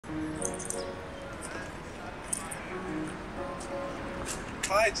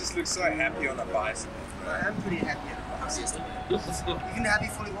Kai just looks so happy on a bicycle. I'm pretty happy at the bicycle. Even happy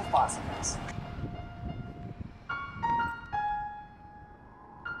fully off bicycles.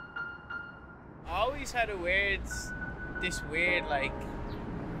 I always had this weird like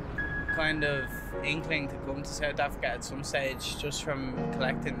kind of inkling to come to South Africa at some stage, just from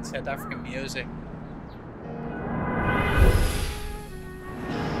collecting South African music.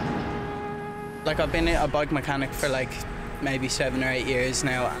 Like I've been a bike mechanic for like maybe 7 or 8 years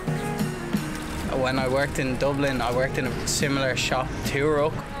now. When I worked in Dublin, I worked in a similar shop to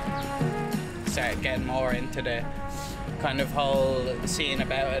Rook. Started getting more into the kind of whole scene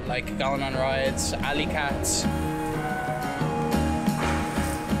about it, like going on rides, alley cats.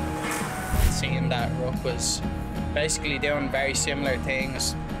 Seeing that Rook was basically doing very similar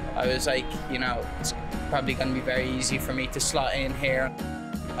things, I was like, you know, it's probably going to be very easy for me to slot in here.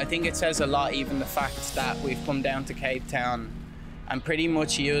 I think it says a lot, even the fact that we've come down to Cape Town and pretty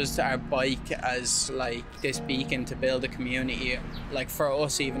much used our bike as like this beacon to build a community, like for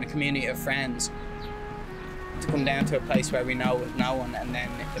us even a community of friends, to come down to a place where we know no one and then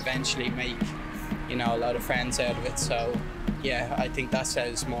eventually make, you know, a lot of friends out of it. So yeah, I think that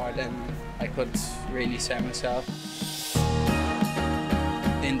says more than I could really say myself.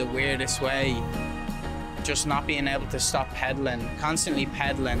 In the weirdest way, just not being able to stop pedaling, constantly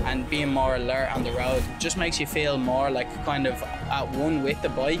pedaling and being more alert on the road just makes you feel more like kind of at one with the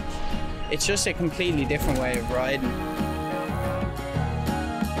bike. It's just a completely different way of riding.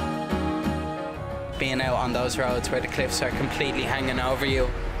 Being out on those roads where the cliffs are completely hanging over you,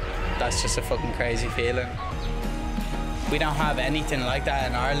 that's just a fucking crazy feeling. We don't have anything like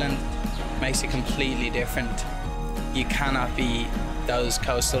that in Ireland. It makes it completely different. You cannot beat those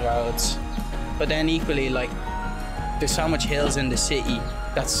coastal roads. But then equally, like, there's so much hills in the city.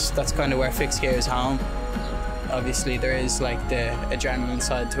 That's kind of where fixed gear is home. Obviously, there is like the adrenaline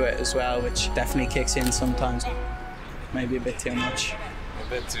side to it as well, which definitely kicks in sometimes. Maybe a bit too much. A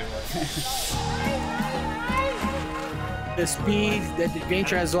bit too much. The speed, the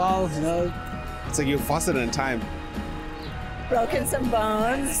adventure as well, you know. It's like you're faster than time. Broken some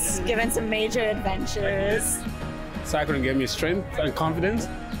bones, given some major adventures. Cycling gave me strength and confidence,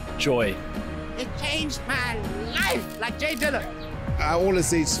 joy. It changed my life, like Jay Dilla. I always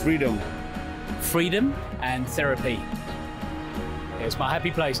say it's freedom. Freedom and therapy. It's my happy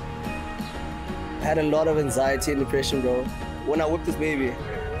place. I had a lot of anxiety and depression, bro. When I whipped this baby,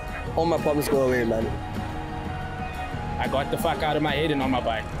 all my problems go away, man. I got the fuck out of my head and on my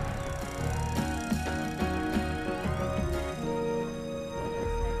bike.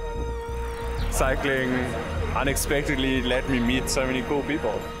 Cycling unexpectedly let me meet so many cool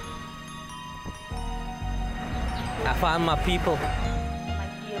people. I found my people. My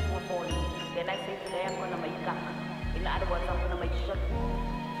tears were falling. Then I said today I'm gonna make up. In other words, I'm gonna make sure.